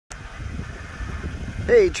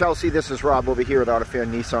Hey Chelsea, this is Rob over here at Autofair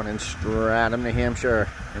Nissan in Stratham, New Hampshire,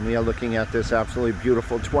 and we are looking at this absolutely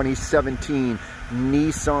beautiful 2017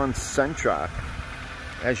 Nissan Sentra.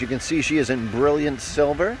 As you can see, she is in brilliant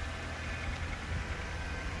silver.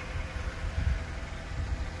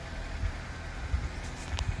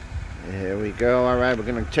 Here we go. All right, we're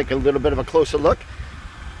going to take a little bit of a closer look.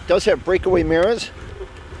 It does have breakaway mirrors.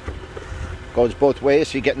 Goes both ways,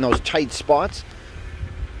 so you get in those tight spots.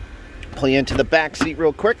 Pull you into the back seat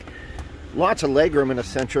real quick. Lots of legroom in a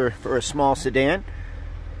Sentra for a small sedan.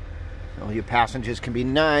 So your passengers can be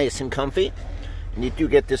nice and comfy. And you do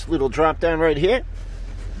get this little drop down right here,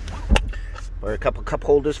 or a couple cup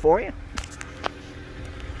holders for you.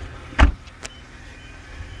 I'm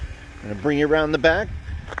going to bring you around the back.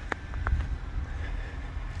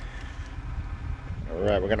 All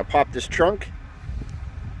right, we're going to pop this trunk.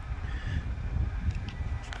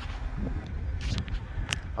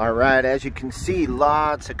 All right, as you can see,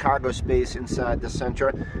 lots of cargo space inside the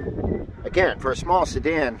Sentra. Again, for a small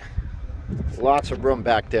sedan, lots of room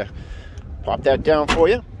back there. Pop that down for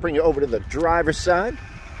you. Bring you over to the driver's side.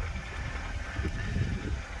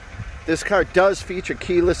 This car does feature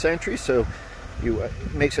keyless entry, so it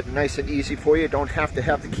makes it nice and easy for you. You don't have to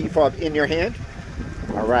have the key fob in your hand.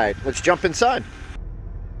 All right, let's jump inside.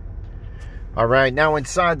 All right, now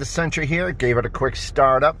inside the Sentra here, gave it a quick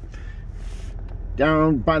start up.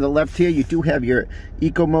 Down by the left here, you do have your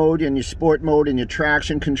eco mode and your sport mode and your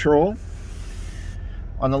traction control.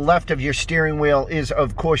 On the left of your steering wheel is,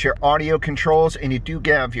 of course, your audio controls, and you do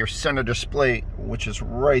have your center display, which is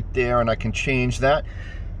right there, and I can change that.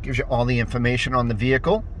 Gives you all the information on the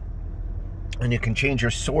vehicle. And you can change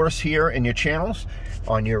your source here and your channels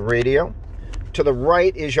on your radio. To the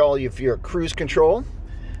right is all of your cruise control.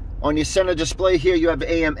 On your center display here, you have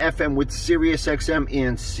AM, FM with Sirius XM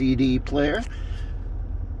and CD player.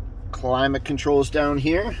 Climate controls down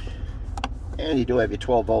here, and you do have your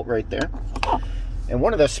 12 volt right there. And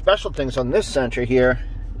one of the special things on this Sentra here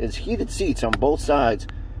is heated seats on both sides.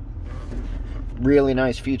 Really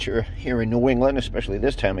nice feature here in New England, especially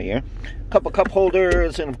this time of year. Couple cup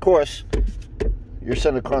holders, and of course your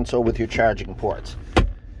center console with your charging ports.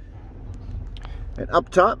 And up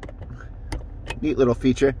top, neat little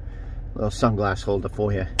feature, little sunglass holder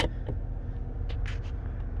for you.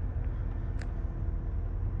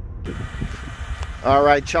 All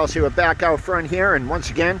right, Chelsea, we're back out front here, and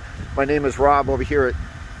once again, my name is Rob over here at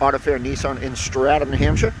Autofair Nissan in Stratham, New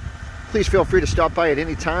Hampshire. Please feel free to stop by at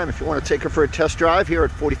any time if you want to take her for a test drive here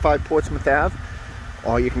at 45 Portsmouth Ave,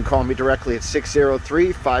 or you can call me directly at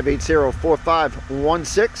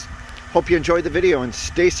 603-580-4516. Hope you enjoyed the video and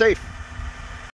stay safe.